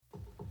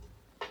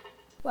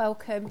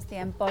Welcome to the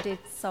Embodied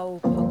Soul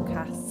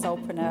podcast,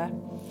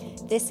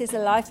 Soulpreneur. This is a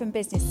life and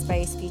business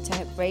space for you to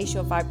help raise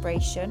your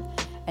vibration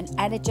and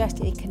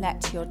energetically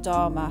connect to your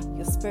Dharma,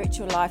 your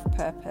spiritual life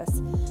purpose,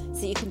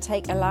 so you can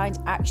take aligned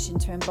action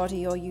to embody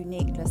your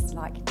uniqueness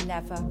like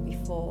never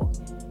before.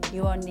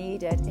 You are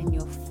needed in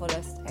your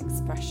fullest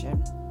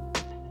expression.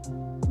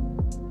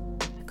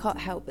 I can't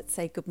help but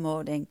say good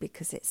morning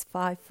because it's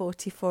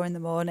 5:44 in the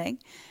morning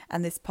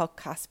and this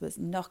podcast was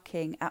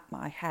knocking at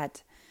my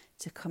head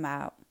to come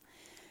out.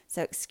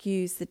 So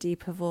excuse the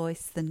deeper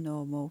voice than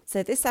normal.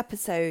 So this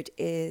episode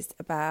is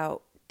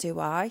about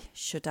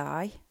should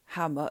I,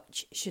 how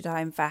much should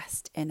I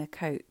invest in a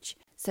coach?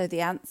 So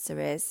the answer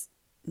is,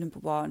 number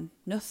one,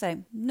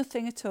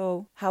 nothing at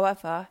all.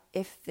 However,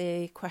 if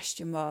the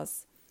question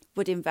was,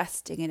 would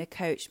investing in a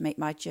coach make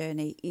my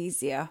journey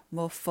easier,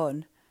 more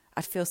fun?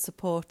 I'd feel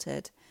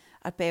supported.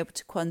 I'd be able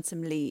to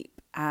quantum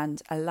leap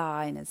and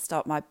align and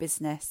start my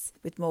business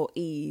with more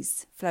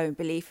ease, flow and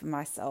belief in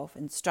myself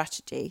and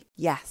strategy.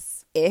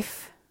 Yes,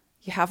 if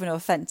you have an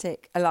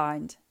authentic,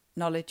 aligned,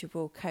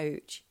 knowledgeable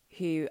coach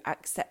who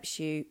accepts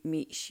you,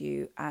 meets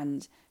you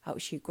and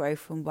helps you grow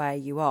from where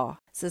you are.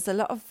 So there's a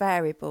lot of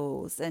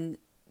variables, and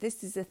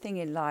this is the thing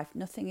in life.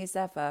 Nothing is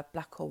ever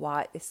black or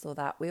white, this or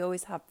that. We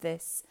always have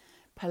this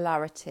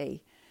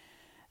polarity.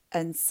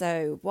 And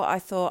so what I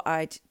thought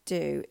I'd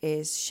do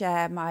is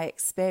share my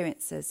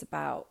experiences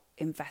about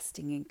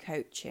investing in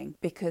coaching,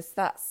 because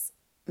that's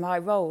my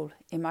role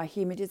in my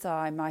human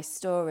design. My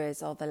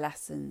stories are the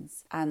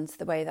lessons, and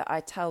the way that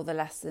I tell the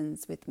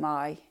lessons with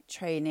my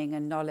training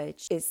and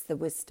knowledge is the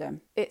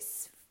wisdom.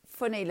 It's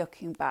funny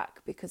looking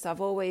back because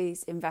I've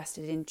always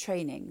invested in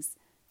trainings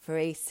for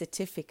a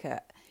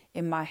certificate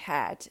in my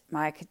head,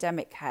 my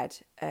academic head,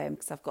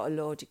 because I've got a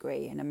law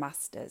degree and a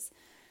master's.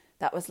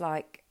 That was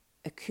like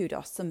a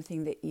kudos,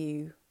 something that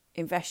you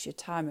invest your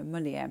time and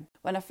money in.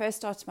 When I first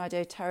started my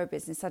doTERRA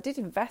business, I did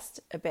invest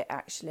a bit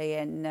actually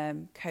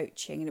in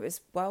coaching, and it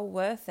was well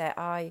worth it.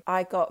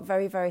 I got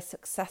very, very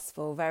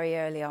successful very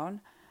early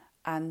on,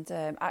 and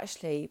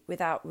actually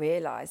without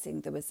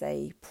realising there was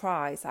a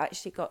prize. I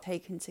actually got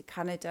taken to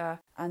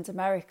Canada and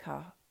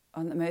America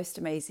on the most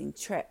amazing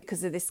trip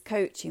because of this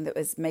coaching that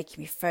was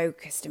making me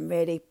focused and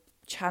really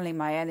channeling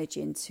my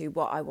energy into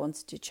what I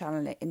wanted to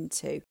channel it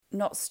into.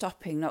 Not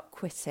stopping, not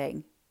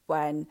quitting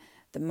when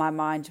my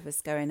mind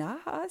was going,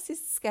 this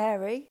is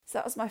scary. So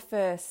that was my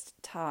first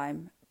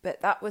time, but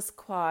that was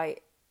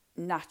quite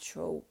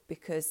natural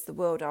because the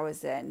world I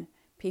was in,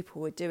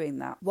 people were doing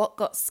that. What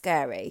got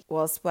scary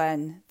was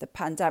when the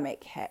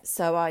pandemic hit.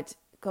 So I'd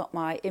got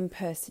my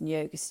in-person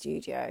yoga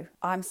studio.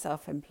 I'm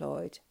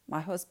self-employed.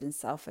 My husband's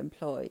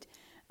self-employed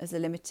as a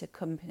limited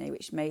company,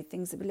 which made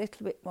things a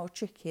little bit more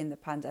tricky in the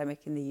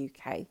pandemic in the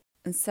UK.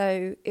 And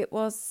so it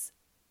was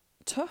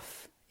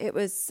tough. It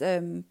was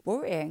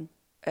worrying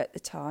at the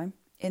time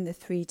in the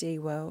 3D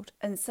world.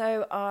 And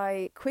so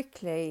I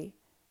quickly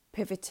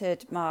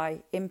pivoted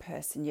my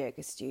in-person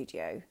yoga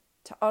studio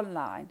to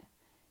online.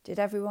 Did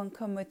everyone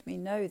come with me?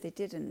 No, they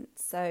didn't.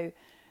 So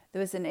there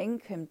was an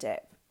income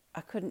dip.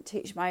 I couldn't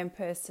teach my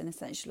in-person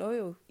essential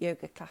oil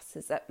yoga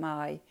classes at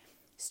my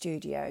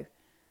studio.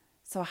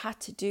 So I had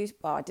to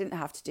I didn't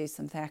have to do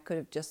something. I could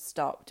have just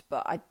stopped,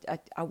 but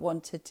I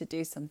wanted to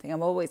do something.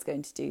 I'm always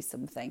going to do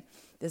something.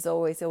 There's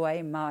always a way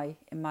in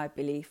my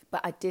belief.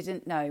 But I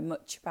didn't know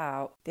much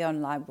about the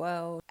online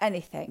world,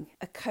 anything.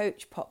 A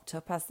coach popped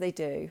up, as they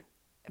do,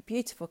 a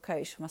beautiful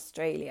coach from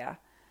Australia,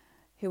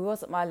 who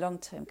wasn't my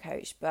long-term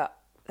coach, but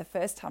the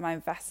first time I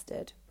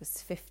invested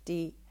was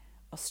 $50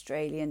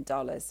 Australian,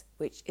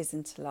 which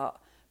isn't a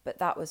lot. But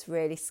that was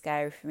really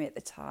scary for me at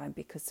the time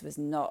because there was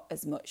not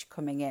as much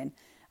coming in.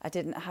 I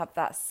didn't have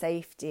that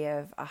safety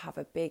of I have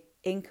a big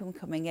income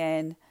coming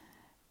in,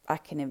 I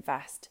can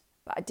invest.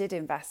 But I did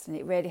invest, and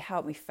it really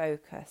helped me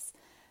focus.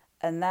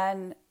 And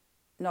then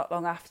not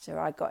long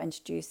after, I got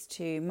introduced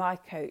to my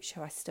coach,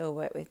 who I still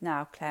work with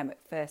now, Claire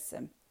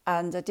McPherson.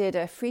 And I did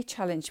a free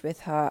challenge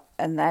with her.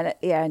 And then at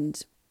the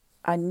end,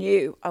 I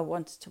knew I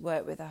wanted to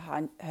work with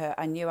her.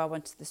 I knew I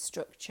wanted the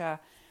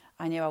structure.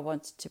 I knew I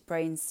wanted to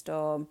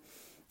brainstorm.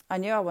 I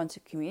knew I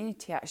wanted a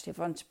community actually of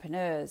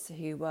entrepreneurs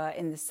who were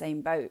in the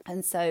same boat.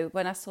 And so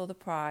when I saw the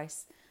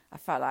price, I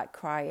felt like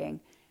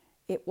crying.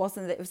 It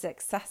wasn't that it was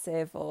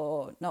excessive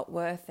or not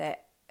worth it.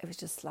 It was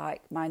just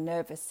like my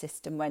nervous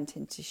system went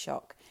into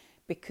shock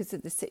because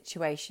of the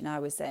situation I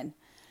was in.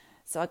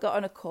 So I got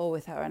on a call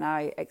with her and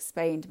I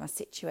explained my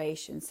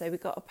situation. So we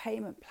got a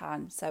payment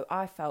plan. So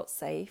I felt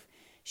safe,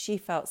 she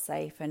felt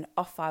safe, and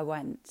off I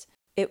went.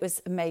 It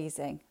was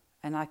amazing.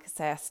 And like I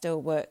say, I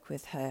still work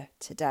with her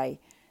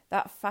today.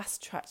 That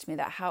fast-tracked me,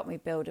 that helped me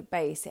build a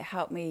base. It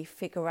helped me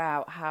figure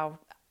out how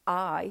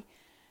I,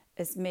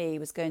 as me,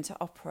 was going to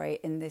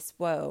operate in this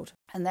world.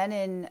 And then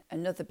in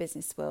another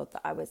business world that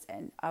I was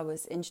in, I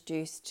was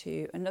introduced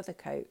to another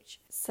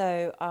coach.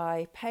 So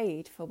I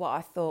paid for what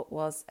I thought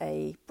was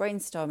a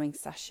brainstorming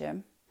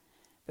session,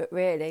 but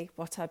really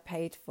what I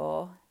paid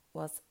for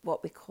was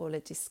what we call a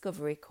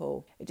discovery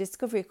call. A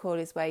discovery call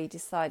is where you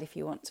decide if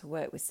you want to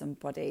work with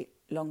somebody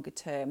longer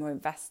term or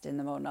invest in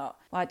them or not.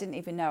 Well, I didn't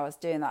even know I was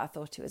doing that. I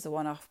thought it was a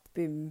one-off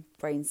boom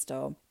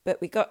brainstorm.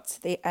 But we got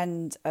to the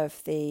end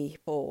of the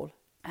call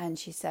and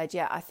she said,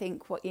 yeah, I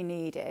think what you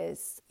need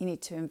is you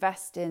need to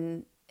invest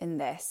in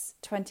this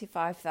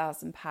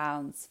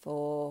 £25,000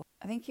 for,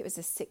 I think it was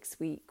a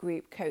 6-week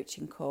group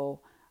coaching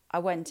call. I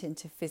went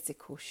into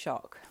physical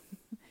shock.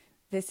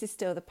 This is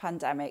still the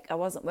pandemic. I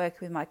wasn't working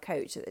with my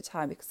coach at the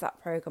time because that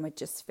program had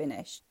just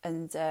finished.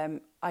 And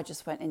I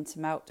just went into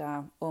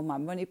meltdown. All my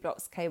money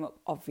blocks came up,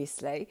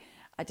 obviously.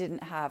 I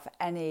didn't have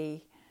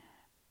any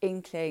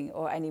inkling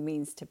or any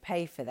means to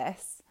pay for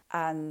this.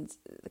 And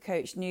the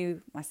coach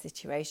knew my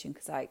situation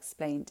because I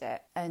explained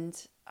it. And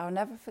I'll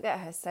never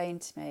forget her saying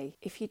to me,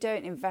 if you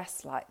don't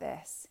invest like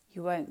this,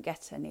 you won't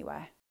get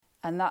anywhere.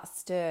 And that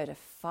stirred a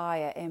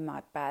fire in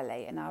my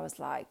belly. And I was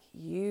like,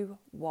 you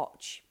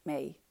watch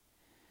me.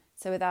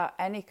 So without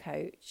any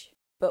coach,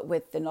 but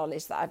with the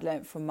knowledge that I'd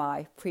learned from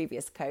my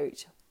previous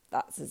coach,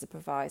 that's as a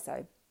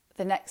proviso.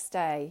 The next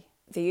day,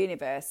 the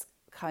universe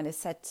kind of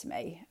said to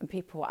me, and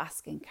people were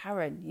asking,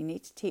 Karen, you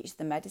need to teach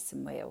the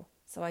medicine wheel.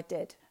 So I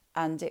did.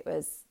 And it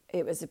was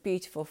a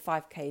beautiful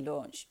 5K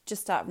launch,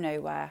 just out of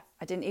nowhere.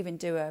 I didn't even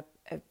do a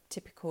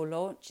typical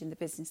launch in the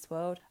business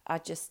world. I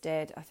just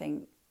did, I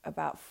think,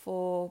 about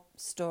 4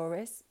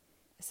 stories,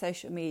 a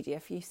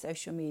few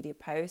social media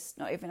posts,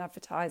 not even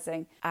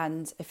advertising,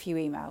 and a few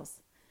emails.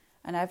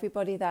 And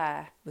everybody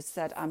there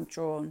said, I'm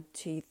drawn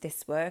to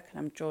this work and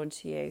I'm drawn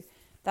to you.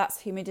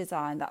 That's human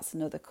design. That's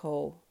another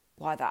call,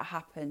 why that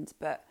happened.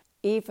 But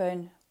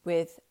even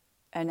with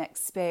an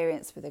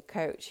experience with a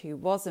coach who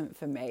wasn't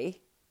for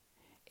me,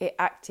 it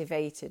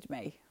activated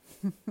me,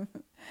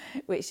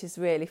 which is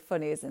really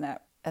funny, isn't it?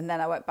 And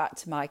then I went back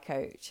to my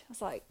coach. I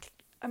was like,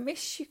 I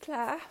miss you,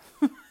 Claire.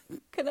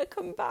 Can I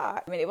come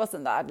back? I mean, it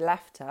wasn't that I'd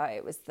left her.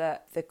 It was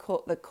that the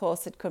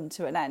course had come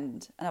to an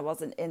end and I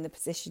wasn't in the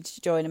position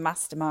to join a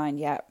mastermind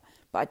yet.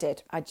 But I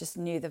did. I just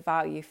knew the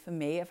value for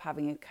me of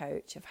having a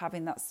coach, of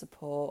having that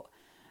support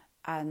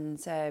and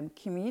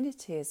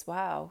community as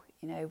well.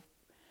 You know,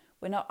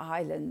 we're not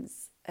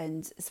islands.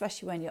 And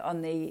especially when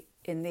you're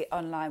in the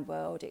online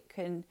world, it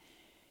can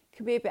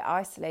be a bit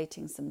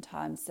isolating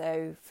sometimes.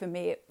 So for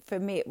me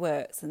it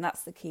works, and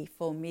that's the key.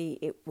 For me,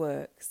 it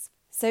works.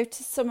 So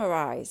to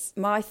summarise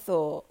my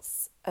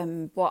thoughts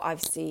and what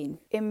I've seen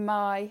in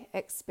my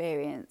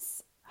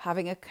experience,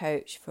 having a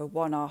coach for a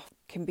one-off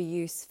can be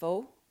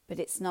useful, but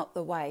it's not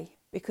the way.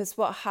 Because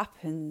what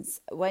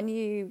happens when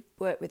you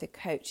work with a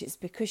coach, it's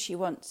because you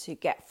want to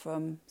get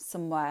from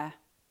somewhere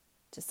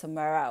to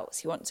somewhere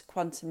else. You want to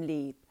quantum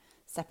leap,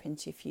 step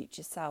into your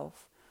future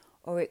self.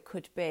 Or it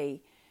could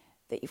be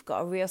that you've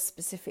got a real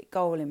specific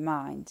goal in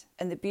mind.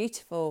 And the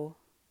beautiful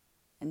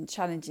and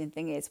challenging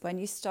thing is when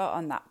you start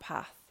on that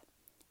path,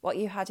 what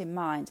you had in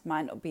mind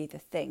might not be the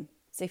thing.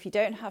 So if you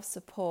don't have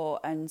support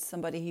and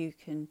somebody who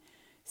can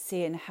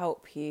see and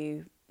help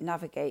you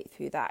navigate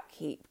through that,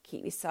 keep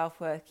your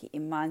self-worth, keep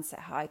your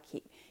mindset high,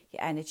 keep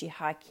your energy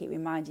high, keep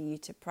reminding you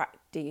to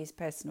do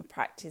personal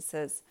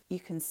practices, you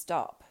can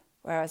stop.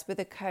 Whereas with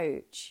a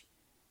coach,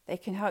 they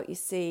can help you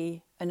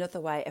see another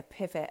way, a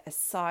pivot, a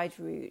side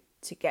route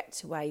to get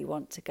to where you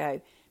want to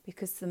go.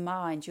 Because your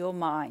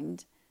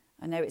mind,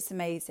 I know it's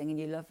amazing and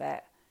you love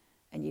it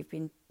and you've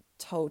been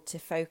told to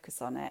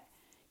focus on it.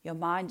 Your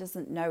mind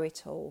doesn't know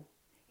it all.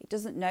 It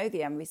doesn't know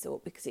the end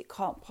result because it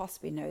can't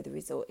possibly know the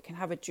result. It can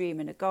have a dream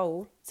and a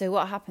goal. So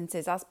what happens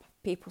is as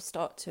people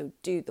start to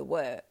do the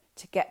work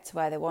to get to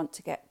where they want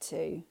to get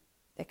to,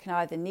 they can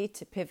either need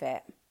to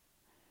pivot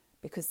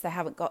because they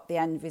haven't got the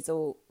end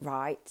result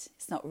right.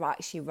 It's not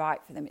actually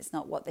right for them. It's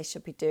not what they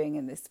should be doing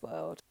in this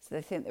world. So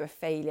they think they're a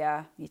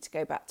failure, need to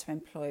go back to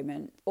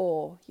employment.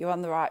 Or you're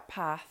on the right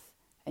path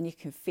and you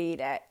can feel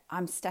it.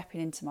 I'm stepping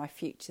into my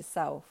future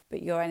self,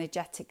 but your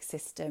energetic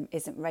system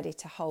isn't ready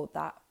to hold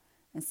that.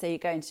 And so you're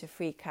going to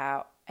freak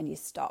out and you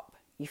stop,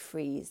 you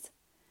freeze.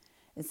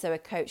 And so a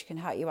coach can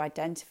help you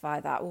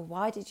identify that. Well,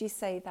 why did you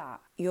say that?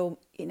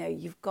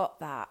 You've got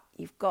that,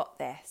 you've got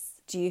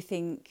this.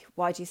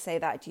 Why do you say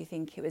that? Do you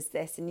think it was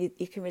this? And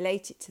you can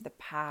relate it to the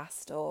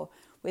past, or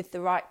with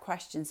the right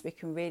questions, we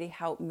can really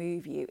help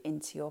move you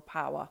into your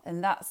power.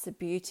 And that's the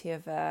beauty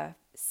of a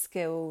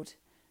skilled,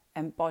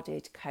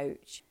 embodied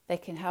coach. They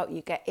can help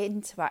you get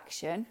into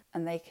action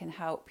and they can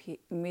help you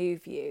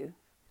move you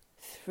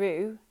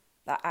through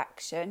that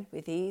action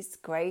with ease,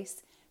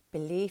 grace,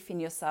 belief in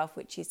yourself,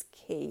 which is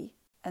key.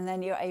 And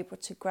then you're able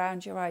to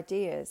ground your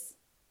ideas,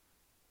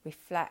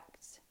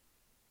 reflect,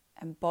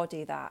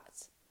 embody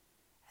that,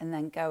 and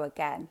then go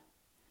again.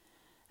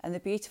 And the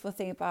beautiful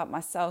thing about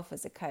myself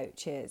as a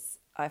coach is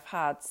I've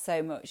had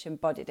so much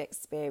embodied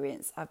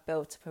experience. I've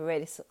built up a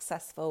really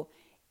successful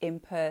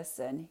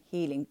in-person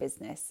healing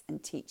business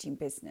and teaching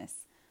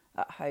business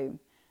at home,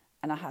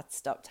 and I had to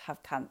stop to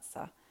have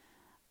cancer.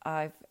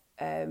 I've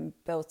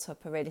built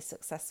up a really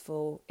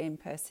successful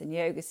in-person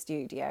yoga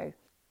studio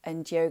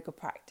and yoga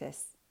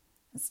practice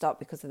and stopped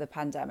because of the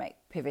pandemic,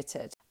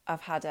 pivoted.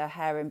 I've had a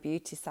hair and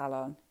beauty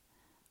salon.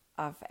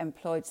 I've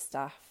employed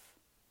staff.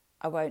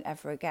 I won't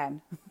ever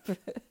again.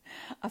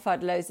 I've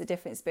had loads of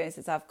different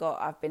experiences.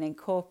 I've been in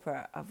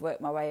corporate, I've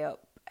worked my way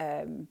up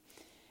in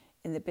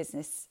the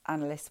business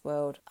analyst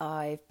world.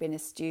 I've been a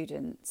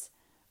student,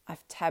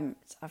 I've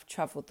temped, I've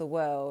travelled the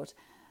world.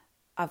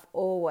 I've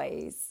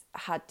always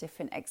had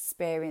different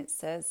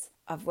experiences.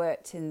 I've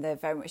worked in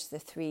very much the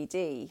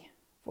 3D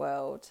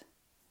world,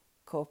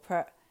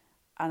 corporate,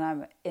 and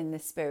I'm in the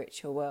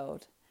spiritual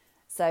world.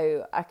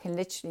 So I can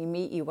literally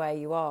meet you where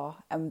you are.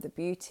 And the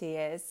beauty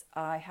is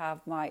I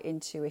have my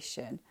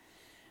intuition.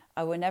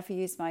 I will never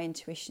use my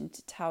intuition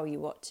to tell you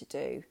what to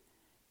do,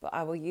 but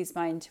I will use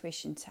my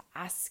intuition to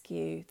ask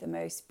you the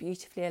most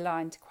beautifully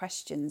aligned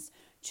questions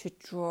to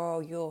draw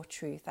your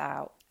truth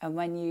out. And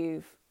when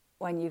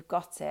you've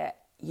got it,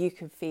 you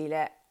can feel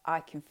it, I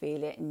can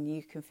feel it, and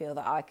you can feel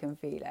that I can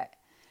feel it.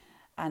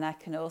 And I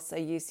can also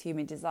use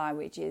human design,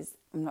 which is,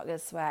 I'm not going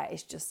to swear,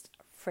 it's just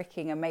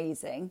freaking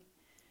amazing,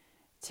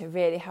 to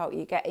really help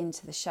you get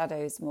into the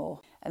shadows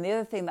more. And the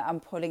other thing that I'm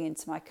pulling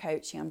into my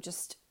coaching, I'm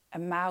just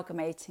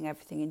amalgamating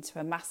everything into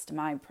a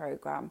mastermind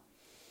program,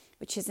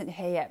 which isn't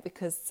here yet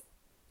because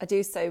I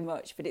do so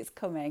much, but it's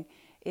coming,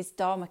 is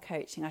Dharma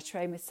coaching. I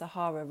train with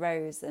Sahara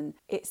Rose, and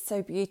it's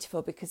so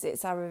beautiful because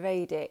it's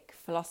Ayurvedic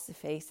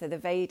philosophy. So the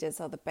Vedas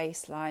are the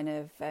baseline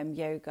of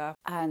yoga,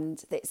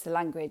 and it's the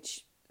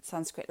language,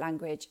 Sanskrit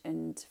language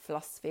and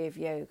philosophy of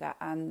yoga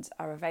and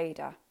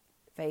Ayurveda,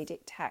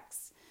 Vedic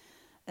texts.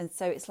 And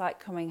so it's like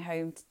coming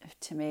home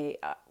to me.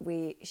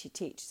 She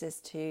teaches us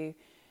to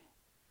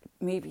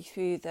move you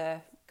through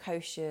the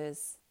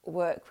koshas,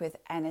 work with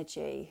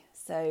energy.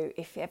 So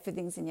if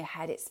everything's in your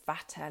head, it's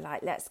vata,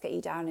 like let's get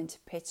you down into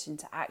pitch,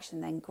 into action,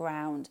 then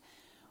ground.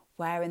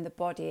 Where in the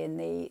body and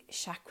the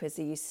chakras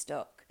are you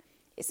stuck?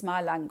 It's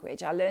my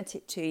language. I learnt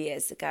it 2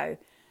 years ago.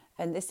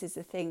 And this is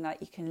the thing,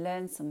 that you can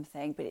learn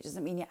something, but it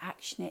doesn't mean you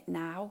action it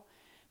now.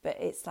 But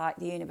it's like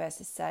the universe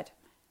has said,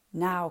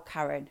 now,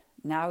 Karen,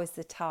 now is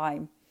the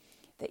time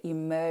that you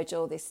merge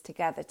all this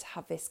together to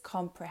have this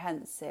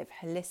comprehensive,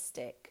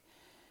 holistic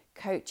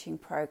coaching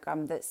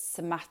program that's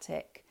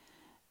somatic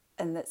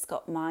and that's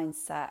got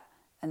mindset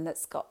and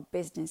that's got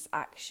business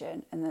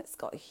action and that's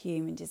got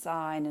human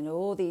design and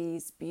all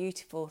these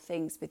beautiful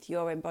things with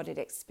your embodied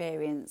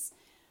experience.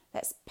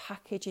 Let's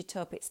package it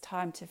up. It's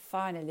time to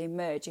finally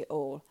merge it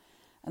all.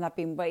 And I've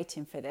been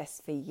waiting for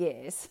this for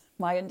years.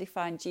 My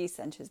Undefined G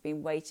Centre has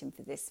been waiting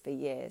for this for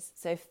years.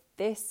 So if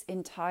this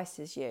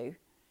entices you,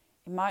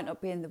 it might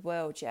not be in the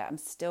world yet. I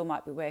still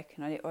might be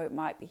working on it, or it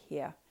might be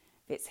here.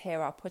 If it's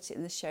here, I'll put it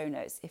in the show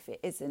notes. If it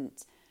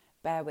isn't,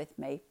 bear with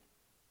me.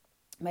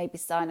 Maybe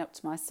sign up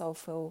to my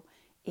Soulful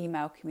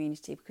email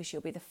community because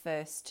you'll be the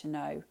first to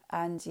know.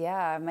 And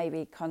yeah,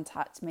 maybe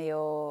contact me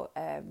or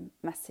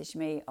message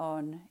me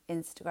on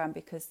Instagram,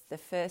 because the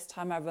first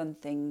time I run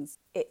things,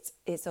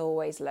 it's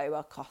always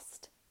lower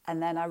cost.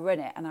 And then I run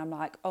it and I'm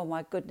like, oh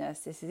my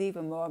goodness, this is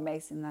even more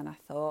amazing than I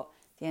thought.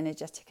 The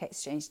energetic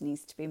exchange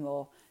needs to be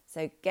more.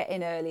 So get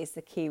in early is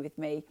the key with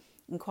me.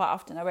 And quite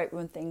often I won't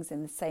run things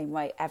in the same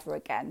way ever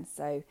again.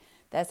 So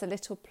there's a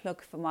little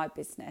plug for my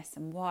business,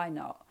 and why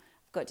not?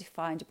 I've got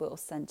Defined Will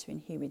Centre in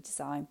Human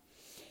Design.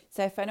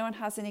 So if anyone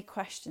has any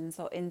questions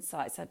or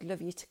insights, I'd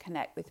love you to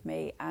connect with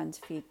me and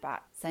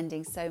feedback.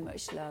 Sending so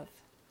much love.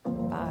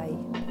 Bye.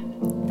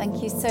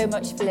 Thank you so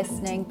much for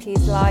listening.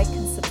 Please like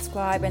and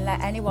subscribe and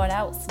let anyone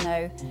else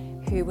know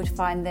who would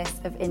find this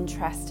of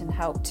interest and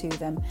help to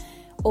them.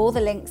 All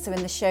the links are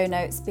in the show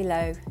notes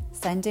below.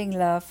 Sending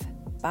love.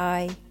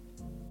 Bye.